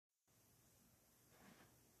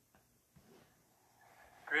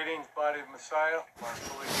Greetings, body of Messiah. Mark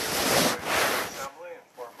Holy Assembly in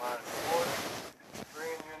Fort Myers, Florida,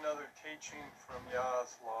 bringing you another teaching from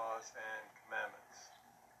Yah's laws and commandments.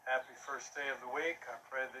 Happy first day of the week. I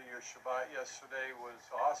pray that your Shabbat yesterday was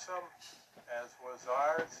awesome, as was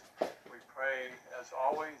ours. We pray, as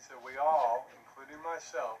always, that we all, including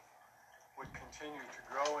myself, would continue to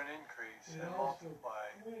grow and increase and multiply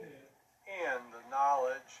in the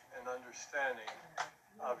knowledge and understanding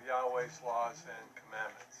of Yahweh's laws and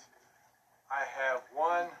commandments. I have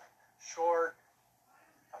one short,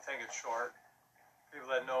 I think it's short,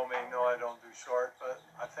 people that know me know I don't do short, but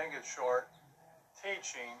I think it's short,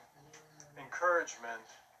 teaching, encouragement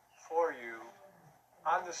for you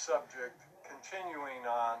on the subject, continuing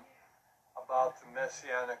on about the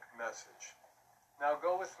Messianic message. Now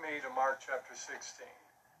go with me to Mark chapter 16.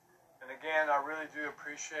 And again, I really do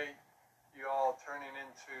appreciate you all turning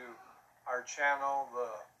into our channel,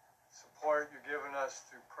 the support you're giving us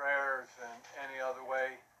through prayers and any other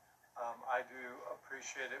way. I do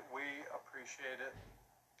appreciate it. We appreciate it.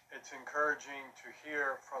 It's encouraging to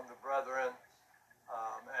hear from the brethren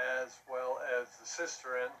as well as the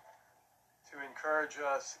sisterin to encourage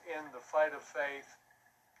us in the fight of faith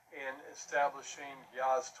in establishing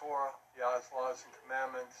Yah's Torah, Yah's laws and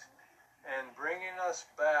commandments, and bringing us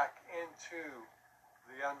back into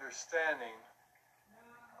the understanding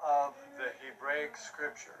of the Hebraic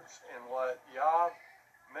scriptures and what Yah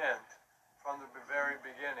meant from the very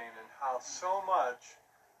beginning, and how so much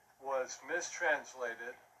was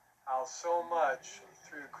mistranslated, how so much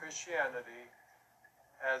through Christianity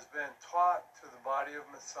has been taught to the body of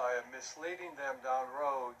Messiah, misleading them down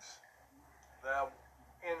roads that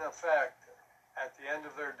in effect at the end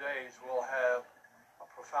of their days will have a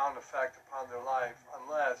profound effect upon their life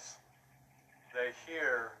unless they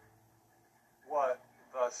hear what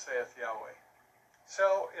thus saith Yahweh.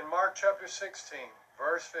 So in Mark chapter 16,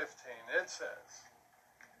 verse 15, it says,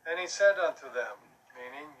 "And he said unto them,"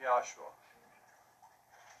 meaning Yahshua,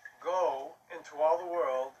 "Go into all the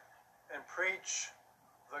world and preach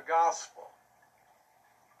the gospel."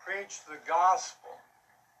 Preach the gospel.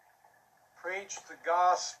 Preach the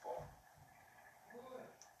gospel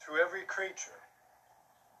to every creature.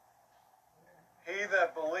 He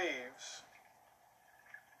that believes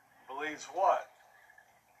what?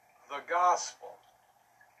 The gospel,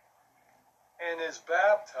 and is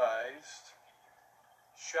baptized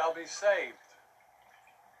shall be saved.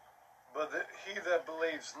 But he that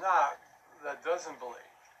believes not, that doesn't believe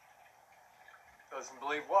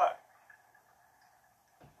what?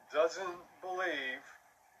 Doesn't believe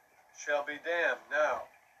shall be damned. Now,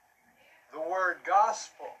 the word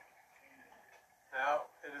gospel, now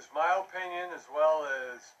it is my opinion, as well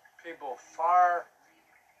as people far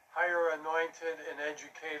higher anointed and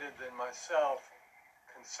educated than myself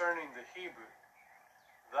concerning the Hebrew,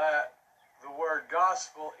 that the word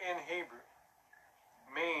gospel in Hebrew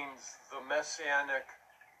means the Messianic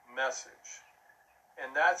message.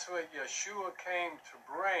 And that's what Yeshua came to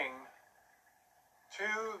bring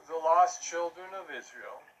to the lost children of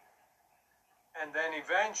Israel, and then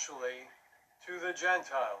eventually to the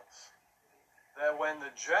Gentiles. That when the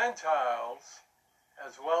Gentiles,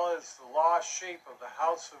 as well as the lost sheep of the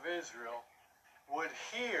house of Israel, would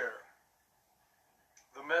hear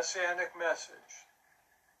the Messianic message,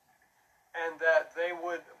 and that they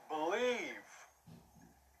would believe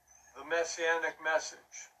the Messianic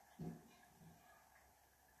message,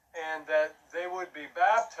 and that they would be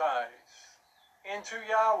baptized into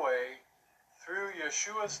Yahweh through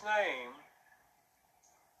Yeshua's name,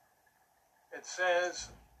 it says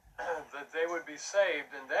that they would be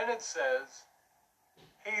saved. And then it says,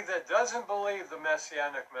 he that doesn't believe the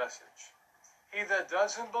Messianic message, he that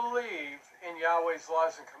doesn't believe in Yahweh's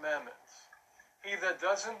laws and commandments, he that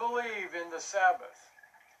doesn't believe in the Sabbath,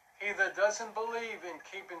 he that doesn't believe in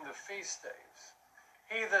keeping the feast days,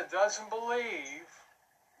 he that doesn't believe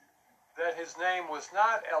that his name was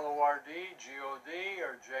not L-O-R-D, G-O-D,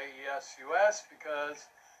 or J-E-S-U-S, because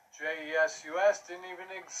J-E-S-U-S didn't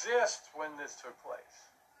even exist when this took place.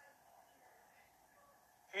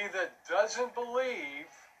 He that doesn't believe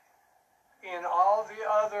in all the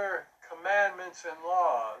other commandments and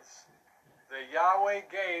laws that Yahweh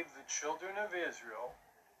gave the children of Israel,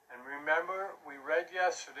 and remember, we read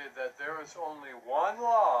yesterday that there is only one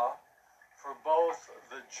law for both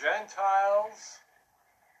the Gentiles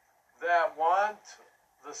that want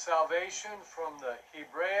the salvation from the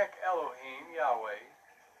Hebraic Elohim, Yahweh.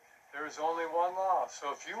 There is only one law.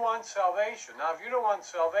 So if you want salvation, now if you don't want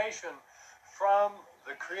salvation from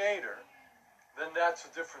the Creator, then that's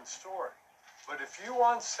a different story. But if you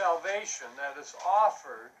want salvation that is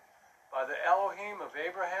offered by the Elohim of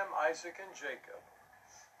Abraham, Isaac, and Jacob,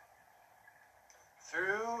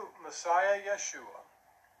 through Messiah Yeshua,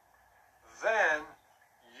 then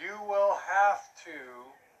you will have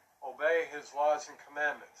to obey his laws and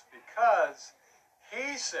commandments, because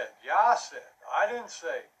he said, Yah said, I didn't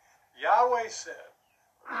say, Yahweh said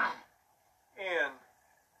in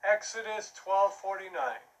Exodus 12:49.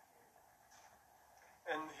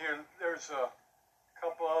 And here there's a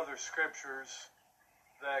couple other scriptures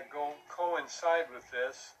that coincide with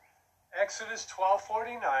this. Exodus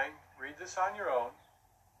 12:49, read this on your own.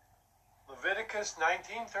 Leviticus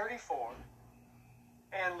 19:34,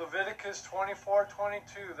 and Leviticus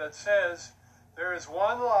 24:22 that says, there is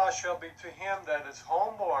one law shall be to him that is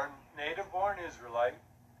homeborn, native-born Israelite,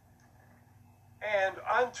 and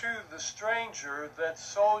unto the stranger that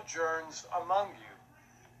sojourns among you.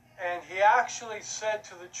 And he actually said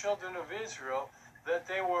to the children of Israel that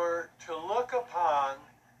they were to look upon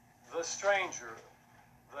the stranger,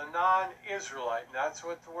 the non-Israelite. And that's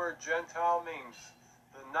what the word Gentile means.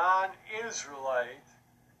 The non-Israelite,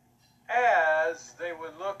 as they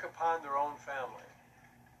would look upon their own family.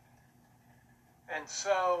 And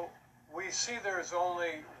so we see there's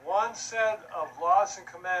only one set of laws and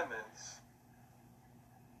commandments,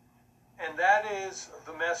 and that is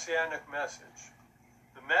the Messianic message.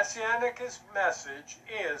 The Messianic message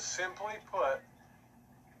is, simply put,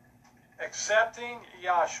 accepting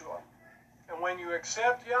Yahshua. And when you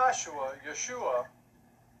accept Yeshua,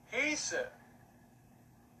 he said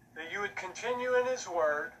that you would continue in his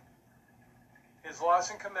word, his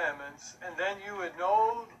laws and commandments, and then you would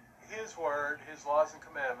know his word, his laws and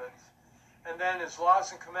commandments, and then his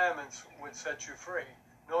laws and commandments would set you free.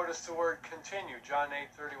 Notice the word continue, John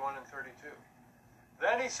 8:31 and 32.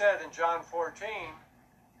 Then he said in John 14,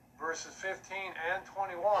 verses 15 and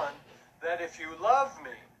 21, that if you love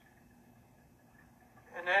me,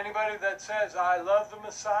 and anybody that says, I love the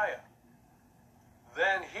Messiah,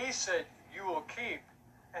 then he said, you will keep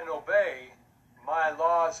and obey my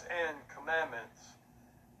laws and commandments.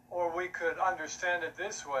 Or we could understand it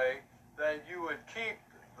this way, that you would keep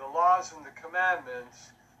the laws and the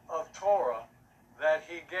commandments of Torah that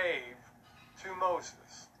he gave to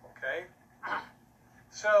Moses. Okay?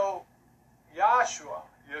 So, Yeshua,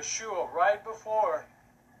 right before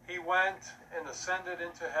he went and ascended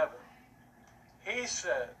into heaven, he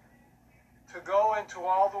said to go into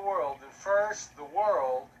all the world, and first the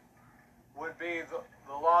world would be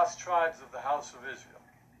the lost tribes of the house of Israel,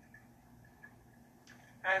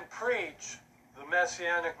 and preach the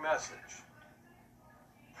Messianic message.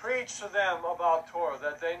 Preach to them about Torah,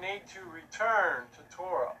 that they need to return to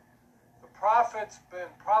Torah. The prophets been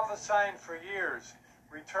prophesying for years,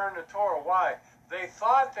 return to Torah. Why? They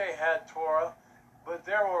thought they had Torah, but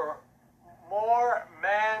there were more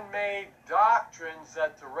man-made doctrines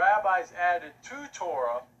that the rabbis added to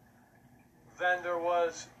Torah than there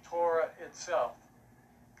was Torah itself.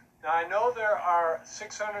 Now, I know there are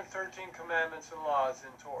 613 commandments and laws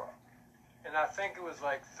in Torah, and I think it was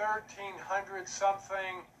like 1,300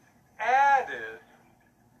 something added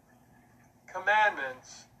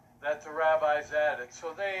commandments that the rabbis added.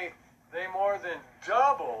 So they more than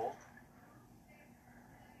doubled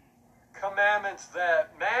commandments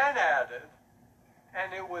that man added,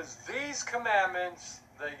 and it was these commandments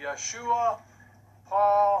that Yeshua,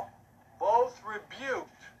 Paul, both rebuked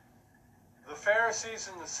the Pharisees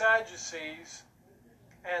and the Sadducees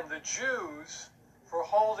and the Jews for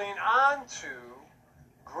holding on to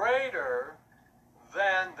greater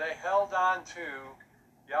than they held on to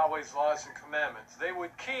Yahweh's laws and commandments. They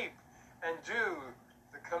would keep and do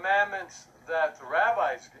the commandments that the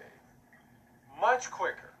rabbis gave much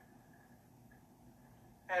quicker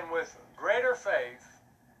and with greater faith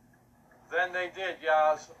than they did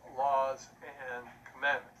Yah's laws and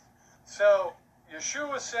commandments. So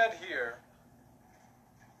Yeshua said here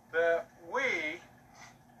that we,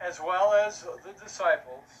 as well as the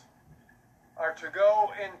disciples, are to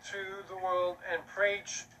go into the world and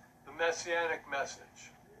preach the Messianic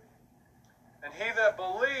message. And he that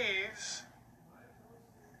believes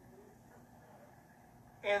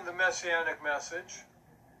in the Messianic message,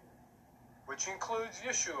 which includes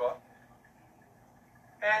Yeshua,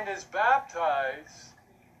 and is baptized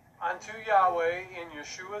unto Yahweh in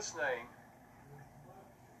Yeshua's name,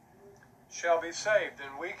 shall be saved.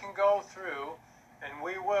 And we can go through, and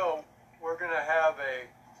we're going to have a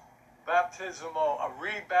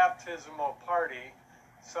rebaptismal party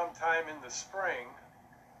sometime in the spring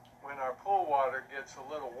when our pool water gets a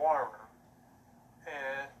little warmer.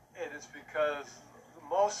 And it is because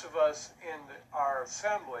most of us in our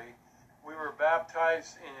assembly, we were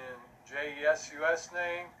baptized in J-E-S-U-S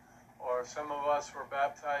name, or some of us were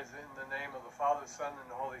baptized in the name of the Father, Son, and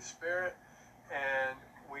the Holy Spirit. And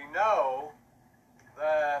we know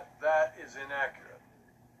that that is inaccurate.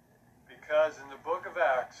 Because in the book of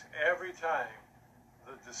Acts, every time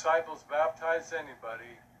the disciples baptized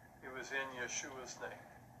anybody, it was in Yeshua's name.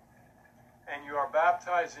 And you are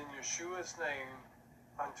baptized in Yeshua's name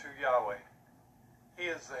unto Yahweh. He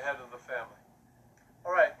is the head of the family.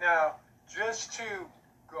 All right, now, just to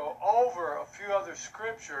go over a few other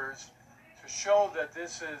scriptures to show that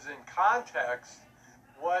this is in context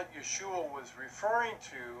what Yeshua was referring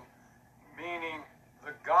to, meaning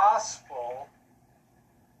the gospel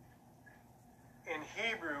in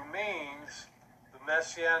Hebrew means the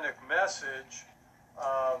messianic message.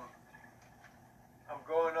 I'm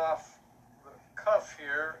going off the cuff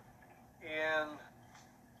here. In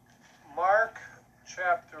Mark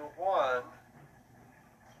chapter 1, I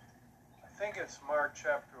think it's Mark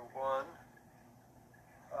chapter 1.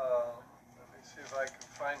 Let me see if I can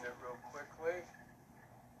find it real quickly.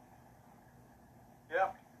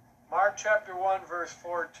 Yep. Mark chapter 1, verse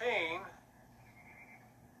 14.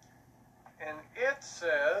 And it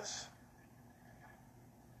says,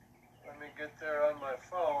 let me get there on my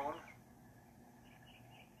phone.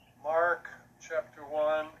 Mark chapter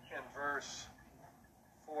 1 and verse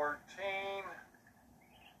 14.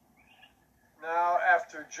 Now,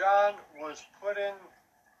 after John was put in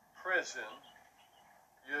prison,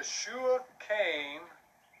 Yeshua came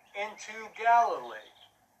into Galilee.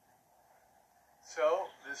 So,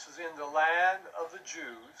 this is in the land of the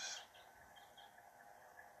Jews,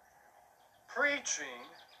 preaching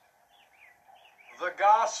the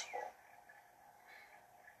gospel,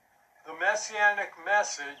 the messianic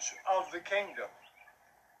message of the kingdom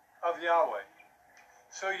of Yahweh.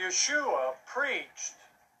 So Yeshua preached,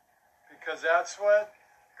 because that's what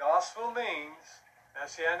gospel means,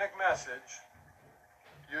 messianic message.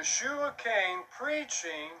 Yeshua came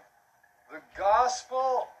preaching the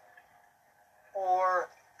gospel or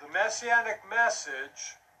the messianic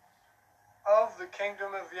message of the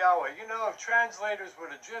kingdom of Yahweh. You know, if translators would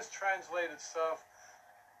have just translated stuff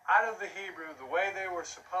out of the Hebrew the way they were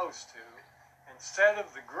supposed to, instead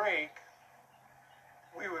of the Greek,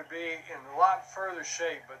 we would be in a lot further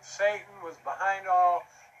shape. But Satan was behind all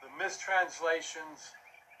the mistranslations,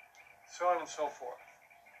 so on and so forth.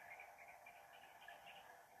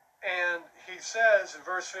 And he says in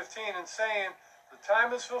verse 15, and saying, the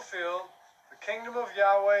time is fulfilled, the kingdom of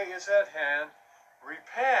Yahweh is at hand,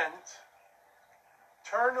 repent,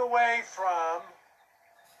 turn away from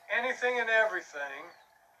anything and everything,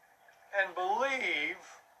 and believe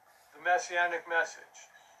the messianic message.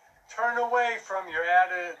 Turn away from your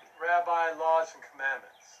added rabbi laws and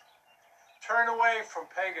commandments. Turn away from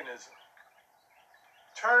paganism.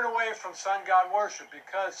 Turn away from sun god worship,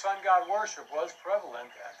 because sun god worship was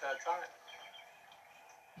prevalent at that time.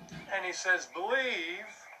 And he says, believe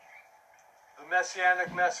the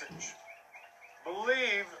messianic message.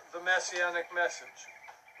 Believe the messianic message.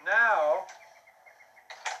 Now,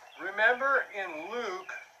 remember in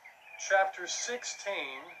Luke chapter 16,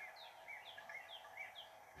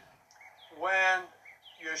 when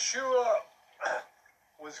Yeshua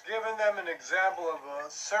was giving them an example of a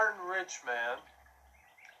certain rich man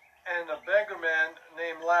and a beggar man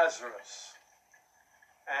named Lazarus.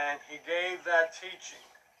 And he gave that teaching.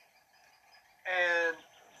 And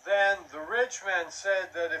then the rich man said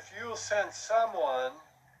that if you'll send someone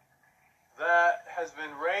that has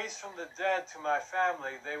been raised from the dead to my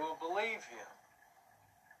family, they will believe him.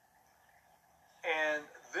 And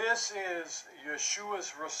this is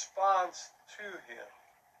Yeshua's response to him.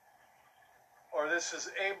 Or this is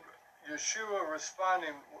Yeshua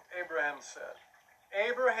responding, Abraham said.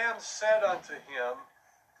 Abraham said unto him,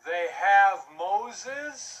 they have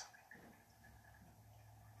Moses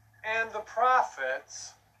and the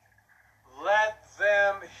prophets, let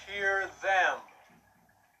them hear them.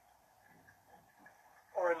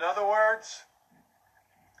 Or in other words,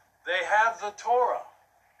 they have the Torah.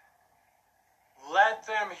 Let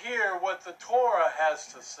them hear what the Torah has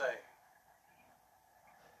to say.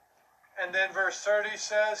 And then verse 30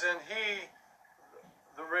 says, and he,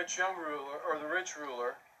 the rich young ruler, or the rich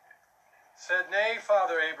ruler, said, nay,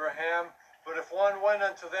 Father Abraham, but if one went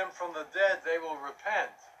unto them from the dead, they will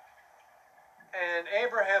repent. And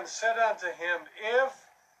Abraham said unto him, if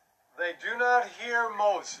they do not hear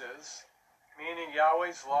Moses, meaning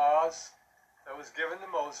Yahweh's laws that was given to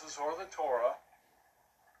Moses, or the Torah,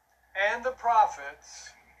 and the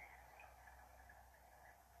prophets,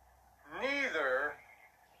 neither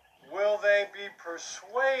will they be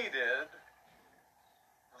persuaded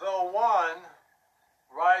though one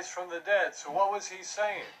rise from the dead. So what was he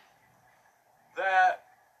saying? That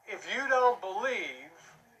if you don't believe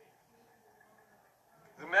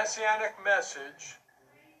the messianic message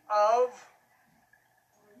of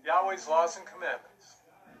Yahweh's laws and commandments,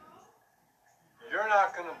 you're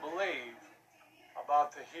not going to believe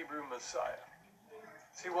about the Hebrew Messiah.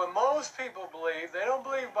 See, what most people believe, they don't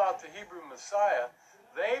believe about the Hebrew Messiah.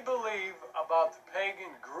 They believe about the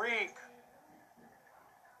pagan Greek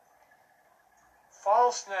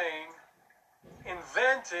false name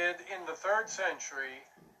invented in the 3rd century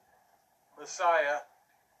Messiah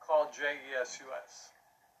called Jesus.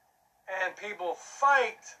 And people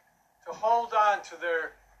fight to hold on to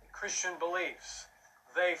their Christian beliefs.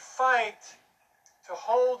 They fight to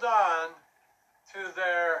hold on to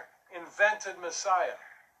their invented Messiah.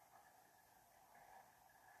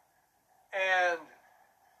 And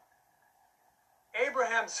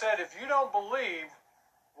Abraham said, if you don't believe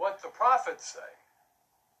what the prophets say,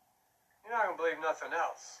 you're not going to believe nothing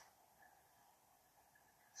else.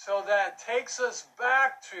 So that takes us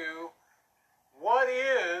back to what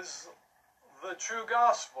is the true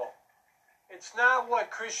gospel. It's not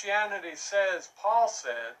what Christianity says, Paul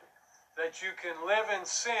said, that you can live in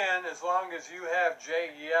sin as long as you have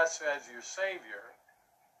Jesus as your Savior.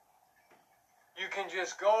 You can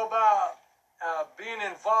just go about being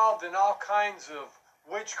involved in all kinds of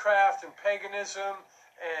witchcraft and paganism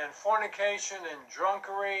and fornication and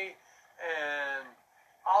drunkery and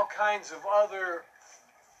all kinds of other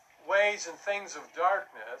ways and things of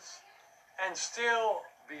darkness and still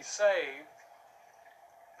be saved.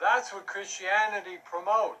 That's what Christianity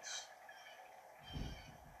promotes.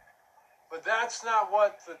 But that's not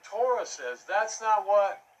what the Torah says. That's not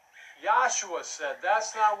what Yahshua said.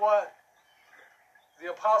 That's not what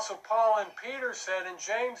the Apostle Paul and Peter said and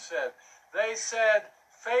James said. They said,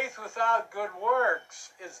 faith without good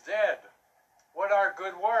works is dead. What are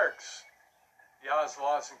good works? Yahweh's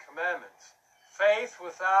laws and commandments. Faith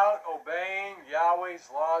without obeying Yahweh's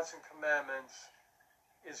laws and commandments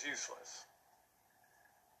is useless.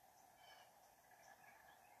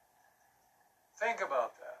 Think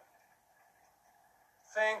about that.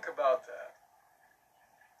 Think about that.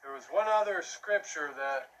 There was one other scripture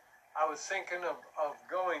that I was thinking of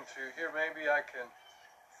going to. Here, maybe I can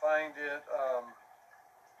find it. I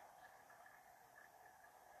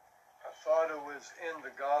thought it was in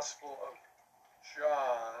the Gospel of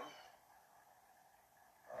John.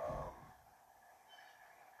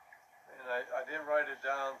 And I didn't write it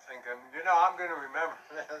down thinking, I'm going to remember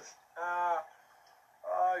this.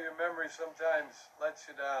 Your memory sometimes lets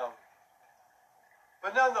you down.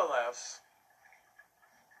 But nonetheless,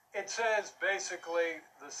 it says basically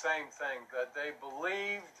the same thing, that they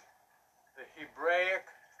believed the Hebraic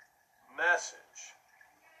message,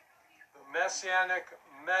 the Messianic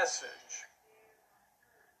message,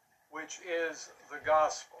 which is the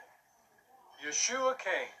gospel. Yeshua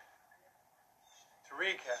came, to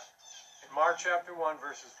recap, in Mark chapter 1,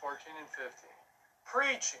 verses 14 and 15,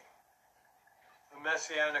 preaching the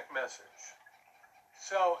Messianic message.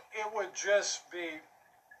 So it would just be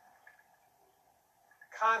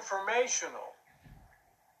confirmational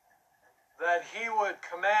that he would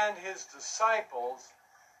command his disciples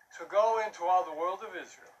to go into all the world of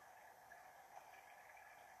Israel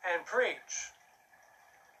and preach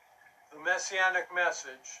the Messianic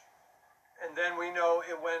message. And then we know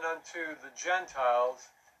it went unto the Gentiles,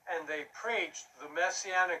 and they preached the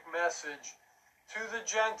Messianic message to the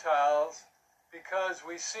Gentiles, because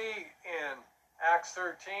we see in Acts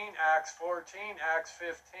 13, Acts 14, Acts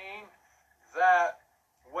 15, that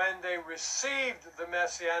when they received the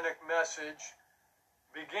Messianic message,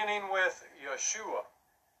 beginning with Yeshua,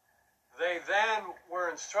 they then were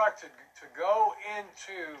instructed to go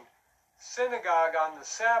into synagogue on the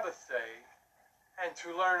Sabbath day and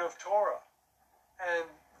to learn of Torah.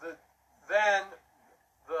 And then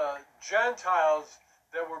the Gentiles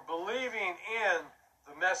that were believing in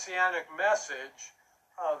the Messianic message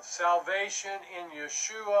of salvation in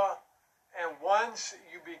Yeshua, and once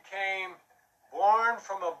you became born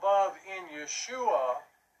from above in Yeshua,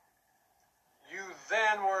 you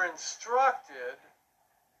then were instructed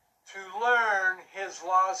to learn his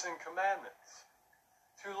laws and commandments,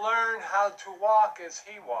 to learn how to walk as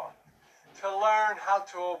he walked, to learn how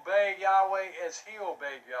to obey Yahweh as he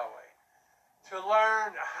obeyed Yahweh, to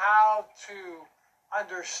learn how to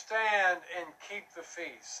understand and keep the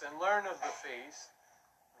feasts and learn of the feasts.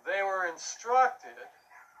 They were instructed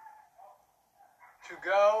to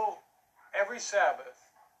go every Sabbath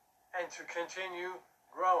and to continue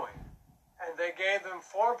growing. And they gave them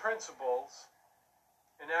 4 principles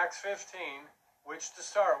in Acts 15, which to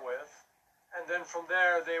start with, and then from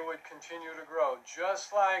there they would continue to grow.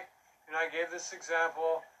 Just like, I gave this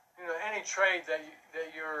example, any trade that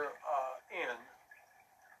you're in,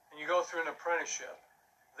 and you go through an apprenticeship,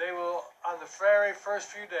 they will, on the very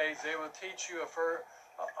first few days, they will teach you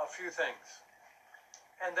a a few things.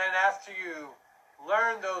 And then after you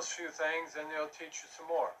learn those few things, then they'll teach you some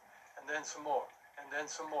more, and then some more, and then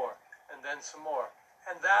some more, and then some more.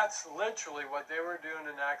 And that's literally what they were doing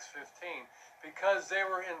in Acts 15, because they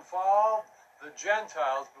were involved, the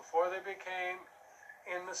Gentiles, before they became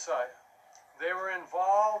in Messiah, they were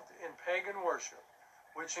involved in pagan worship,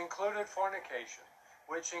 which included fornication,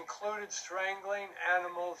 which included strangling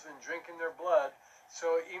animals and drinking their blood.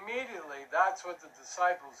 So immediately, that's what the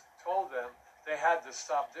disciples told them they had to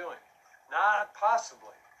stop doing. Not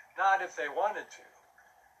possibly, not if they wanted to,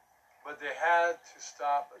 but they had to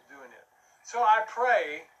stop doing it. So I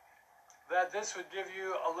pray that this would give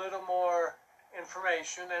you a little more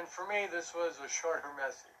information, and for me this was a shorter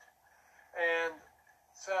message. And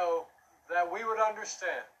so that we would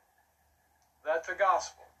understand that the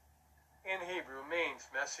gospel in Hebrew means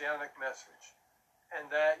messianic message, and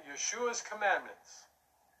that Yeshua's commandments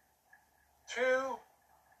to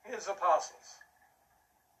his apostles,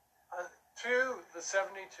 to the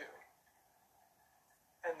 72,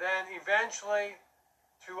 and then eventually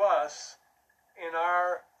to us in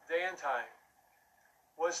our day and time,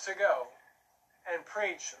 was to go and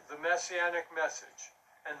preach the messianic message.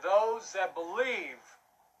 And those that believe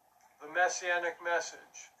the messianic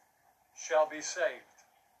message shall be saved.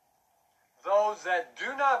 Those that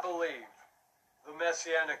do not believe the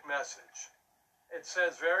messianic message, it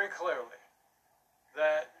says very clearly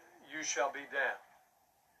that you shall be damned.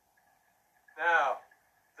 Now,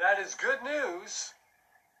 that is good news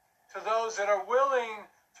to those that are willing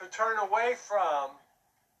to turn away from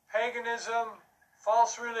paganism,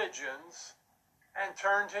 false religions, and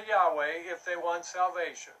turn to Yahweh if they want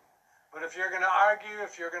salvation. But if you're going to argue,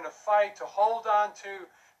 if you're going to fight to hold on to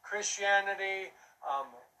Christianity,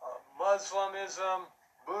 Muslimism,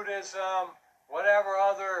 Buddhism, whatever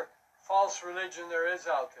other false religion there is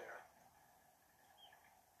out there,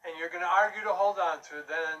 and you're going to argue to hold on to it,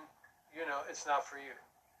 then, it's not for you.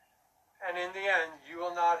 And in the end, you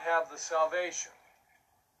will not have the salvation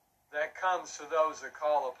that comes to those that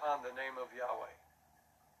call upon the name of Yahweh.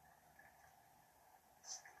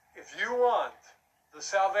 If you want the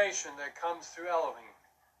salvation that comes through Elohim,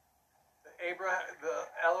 the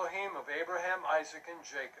Elohim of Abraham, Isaac, and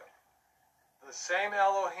Jacob, the same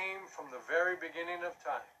Elohim from the very beginning of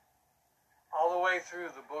time, all the way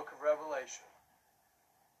through the book of Revelation,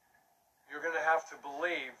 you're going to have to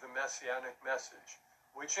believe the messianic message,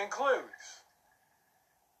 which includes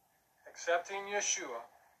accepting Yeshua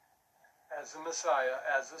as the Messiah,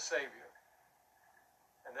 as the Savior,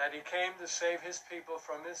 and that he came to save his people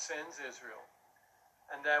from his sins, Israel,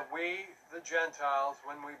 and that we, the Gentiles,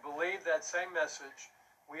 when we believe that same message,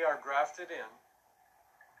 we are grafted in.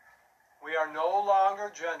 We are no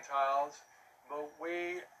longer Gentiles, but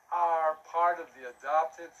we are part of the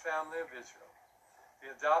adopted family of Israel,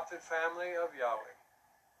 the adopted family of Yahweh.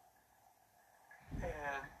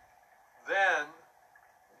 And then,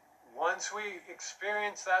 once we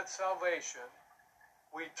experience that salvation,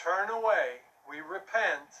 we turn away, we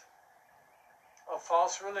repent of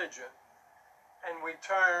false religion, and we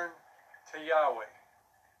turn to Yahweh.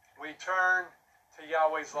 We turn to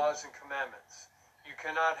Yahweh's laws and commandments. You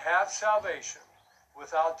cannot have salvation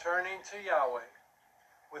without turning to Yahweh,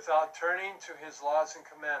 without turning to his laws and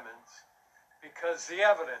commandments, because the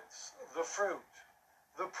evidence, the fruit,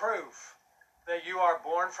 the proof that you are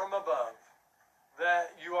born from above,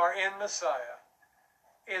 that you are in Messiah,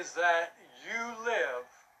 is that you live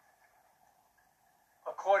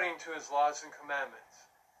according to his laws and commandments.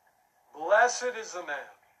 Blessed is the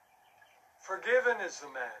man, forgiven is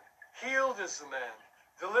the man, healed is the man,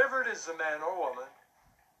 delivered is the man or woman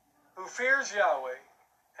who fears Yahweh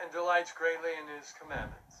and delights greatly in his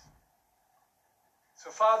commandments.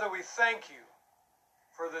 So, Father, we thank you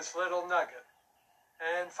for this little nugget.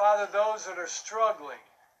 And, Father, those that are struggling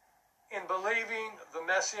in believing the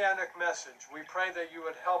messianic message, we pray that you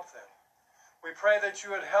would help them. We pray that you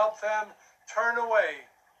would help them turn away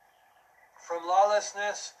from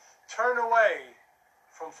lawlessness, turn away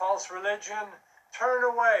from false religion, turn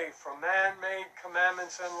away from man-made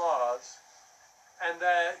commandments and laws, and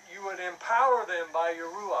that you would empower them by your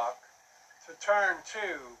Ruach to turn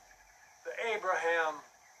to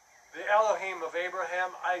the Elohim of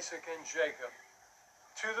Abraham, Isaac, and Jacob,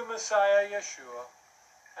 to the Messiah, Yeshua,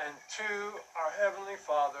 and to our Heavenly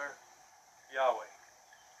Father, Yahweh.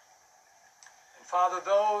 And Father,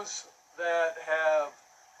 those that have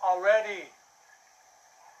already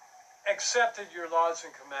accepted your laws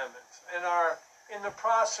and commandments and are in the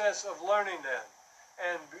process of learning them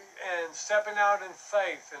and stepping out in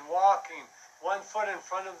faith and walking one foot in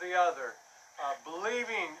front of the other,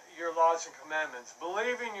 believing your laws and commandments,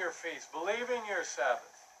 believing your feasts, believing your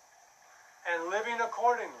Sabbath, and living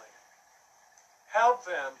accordingly. Help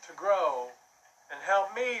them to grow and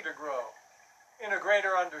help me to grow in a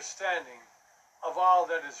greater understanding of all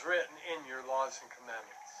that is written in your laws and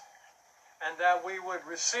commandments, and that we would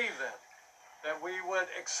receive them, that we would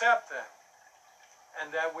accept them,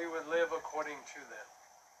 and that we would live according to them.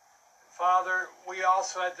 Father, we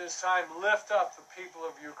also at this time lift up the people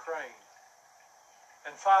of Ukraine.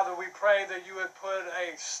 And Father, we pray that you would put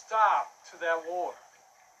a stop to that war,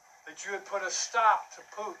 that you would put a stop to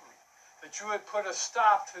Putin, that you would put a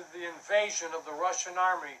stop to the invasion of the Russian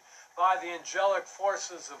army by the angelic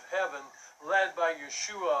forces of heaven led by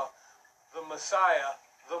Yeshua, the Messiah,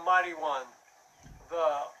 the Mighty One,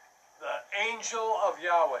 the angel of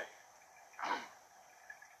Yahweh,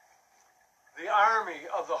 the army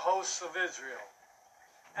of the hosts of Israel,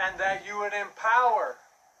 and that you would empower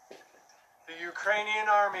the Ukrainian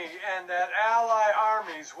army and that ally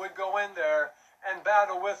armies would go in there and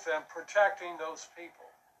battle with them, protecting those people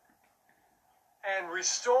and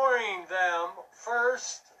restoring them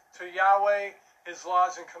first to Yahweh, his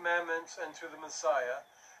laws and commandments, and to the Messiah,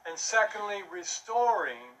 and secondly,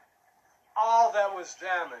 restoring all that was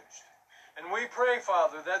damaged. And we pray,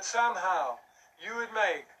 Father, that somehow you would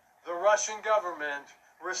make the Russian government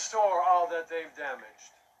restore all that they've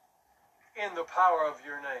damaged in the power of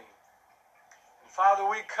your name. And Father,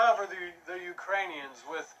 we cover the Ukrainians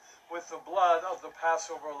with the blood of the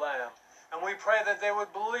Passover lamb. And we pray that they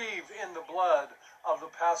would believe in the blood of the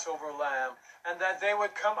Passover lamb, and that they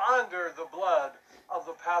would come under the blood of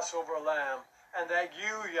the Passover lamb, and that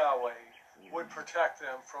you, Yahweh, would protect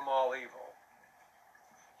them from all evil.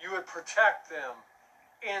 You would protect them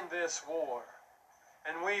in this war.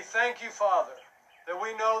 And we thank you, Father, that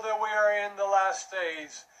we know that we are in the last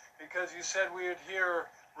days, because you said we would hear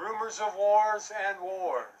rumors of wars and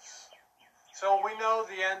wars. So we know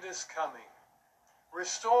the end is coming.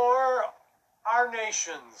 Restore our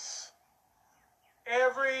nations,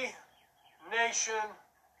 every nation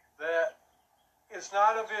that is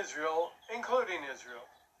not of Israel, including Israel.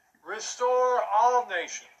 Restore all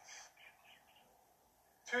nations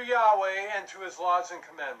to Yahweh and to his laws and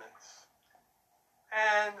commandments.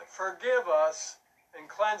 And forgive us and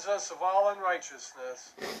cleanse us of all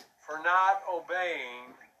unrighteousness for not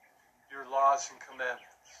obeying your laws and commandments.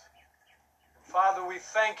 And Father, we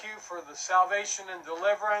thank you for the salvation and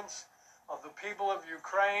deliverance of the people of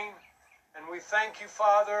Ukraine. And we thank you,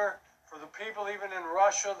 Father, for the people even in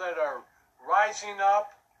Russia that are rising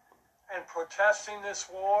up and protesting this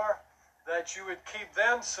war, that you would keep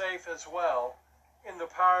them safe as well in the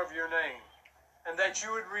power of your name. And that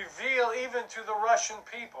you would reveal even to the Russian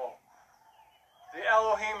people the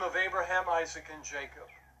Elohim of Abraham, Isaac, and Jacob.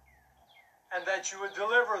 And that you would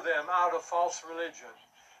deliver them out of false religion.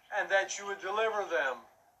 And that you would deliver them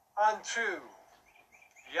unto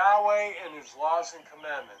Yahweh and his laws and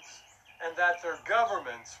commandments. And that their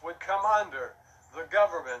governments would come under the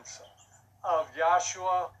governments of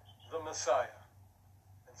Yahshua the Messiah.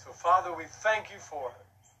 And so, Father, we thank you for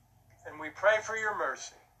it. And we pray for your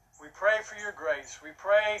mercy. We pray for your grace. We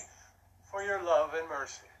pray for your love and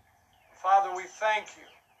mercy. Father, we thank you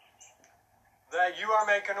that you are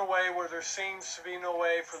making a way where there seems to be no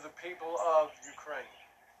way for the people of Ukraine.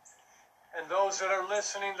 And those that are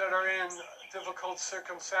listening that are in difficult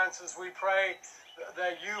circumstances, we pray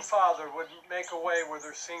that you, Father, would make a way where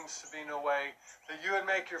there seems to be no way, that you would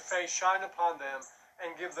make your face shine upon them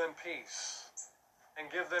and give them peace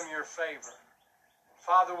and give them your favor.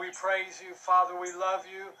 Father, we praise you. Father, we love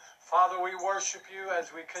you. Father, we worship you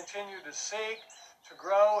as we continue to seek, to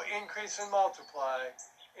grow, increase, and multiply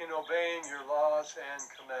in obeying your laws and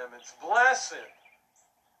commandments. Blessed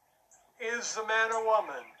is the man or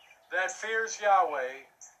woman that fears Yahweh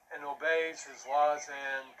and obeys his laws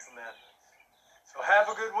and commandments. So have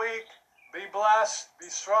a good week. Be blessed. Be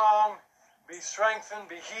strong. Be strengthened.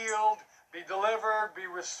 Be healed. Be delivered. Be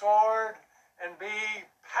restored. And be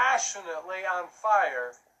passionately on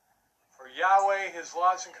fire for Yahweh, his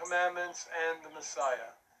laws and commandments, and the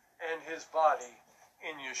Messiah, and his body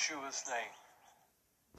in Yeshua's name.